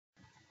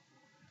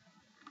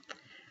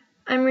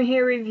I'm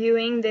here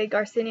reviewing the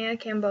Garcinia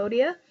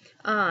Cambogia.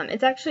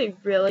 It's actually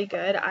really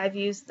good. I've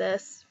used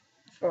this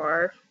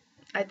for,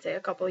 I'd say, a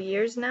couple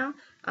years now.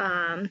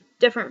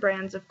 Different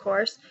brands, of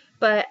course,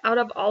 but out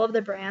of all of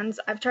the brands,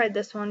 I've tried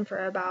this one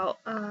for about,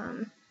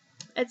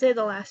 I'd say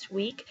the last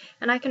week,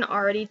 and I can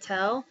already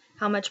tell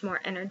how much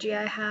more energy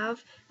I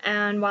have.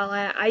 And while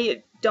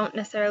I don't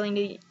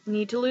necessarily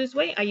need to lose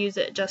weight, I use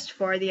it just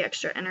for the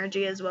extra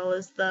energy as well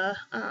as the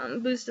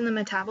boost in the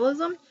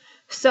metabolism.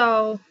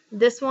 So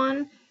this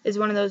one is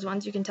one of those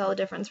ones you can tell a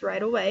difference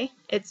right away.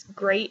 It's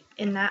great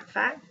in that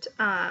fact.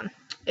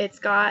 It's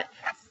got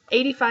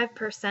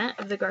 85%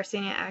 of the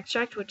Garcinia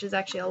extract, which is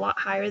actually a lot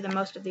higher than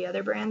most of the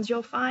other brands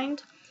you'll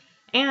find.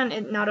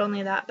 And not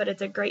only that, but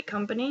it's a great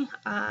company.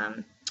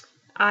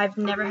 I've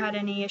never had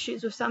any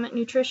issues with Summit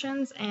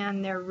Nutritions,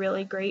 and they're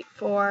really great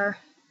for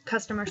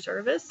customer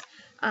service.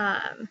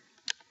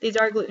 These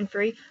are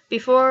gluten-free.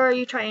 Before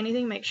you try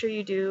anything, make sure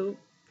you do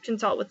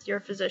consult with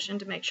your physician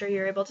to make sure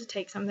you're able to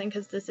take something,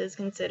 because this is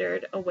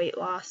considered a weight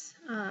loss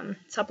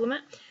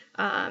supplement.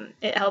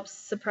 It helps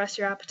suppress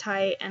your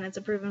appetite, and it's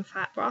a proven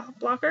fat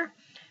blocker.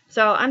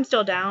 So I'm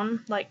still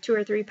down like 2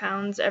 or 3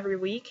 pounds every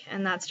week,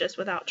 and that's just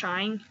without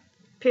trying,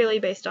 purely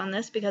based on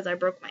this because I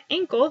broke my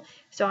ankle,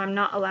 so I'm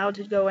not allowed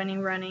to go any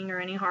running or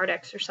any hard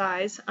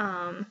exercise.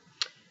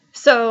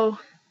 So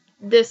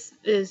this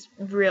is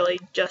really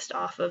just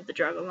off of the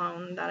drug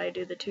alone that I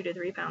do the 2 to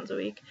 3 pounds a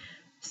week.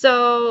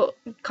 So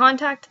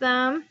contact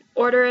them,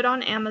 order it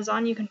on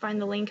Amazon. You can find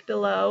the link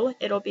below.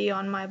 It'll be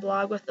on my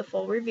blog with the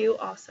full review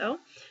also.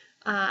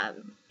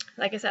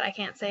 Like I said, I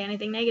can't say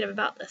anything negative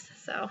about this,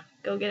 so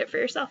go get it for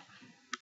yourself.